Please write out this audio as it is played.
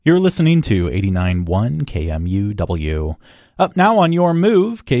You're listening to 89.1 KMUW. Up now on Your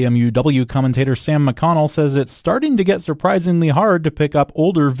Move, KMUW commentator Sam McConnell says it's starting to get surprisingly hard to pick up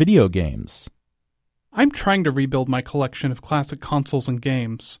older video games. I'm trying to rebuild my collection of classic consoles and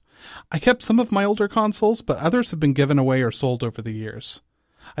games. I kept some of my older consoles, but others have been given away or sold over the years.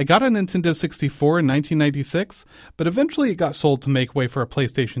 I got a Nintendo 64 in 1996, but eventually it got sold to make way for a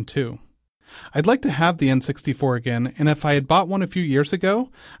PlayStation 2. I'd like to have the N64 again, and if I had bought one a few years ago,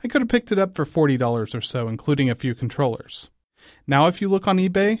 I could have picked it up for $40 or so, including a few controllers. Now if you look on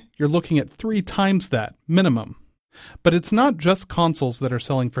eBay, you're looking at 3 times that, minimum. But it's not just consoles that are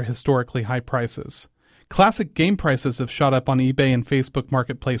selling for historically high prices. Classic game prices have shot up on eBay and Facebook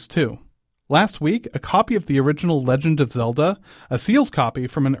Marketplace too. Last week, a copy of the original Legend of Zelda, a sealed copy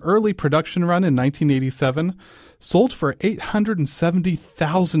from an early production run in 1987, sold for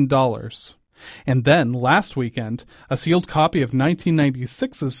 $870,000. And then, last weekend, a sealed copy of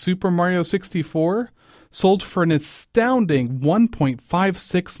 1996's Super Mario 64 sold for an astounding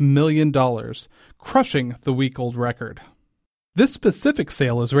 $1.56 million, crushing the week-old record. This specific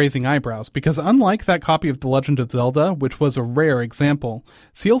sale is raising eyebrows because unlike that copy of The Legend of Zelda, which was a rare example,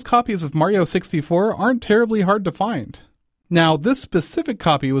 sealed copies of Mario 64 aren't terribly hard to find. Now, this specific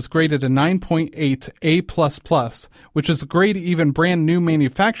copy was graded a 9.8 A++, which is a grade even brand new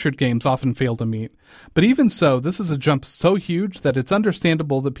manufactured games often fail to meet. But even so, this is a jump so huge that it's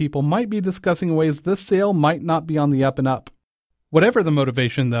understandable that people might be discussing ways this sale might not be on the up and up. Whatever the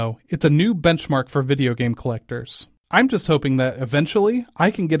motivation, though, it's a new benchmark for video game collectors. I'm just hoping that eventually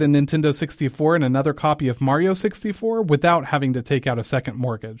I can get a Nintendo 64 and another copy of Mario 64 without having to take out a second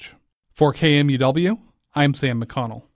mortgage. For KMUW, I'm Sam McConnell.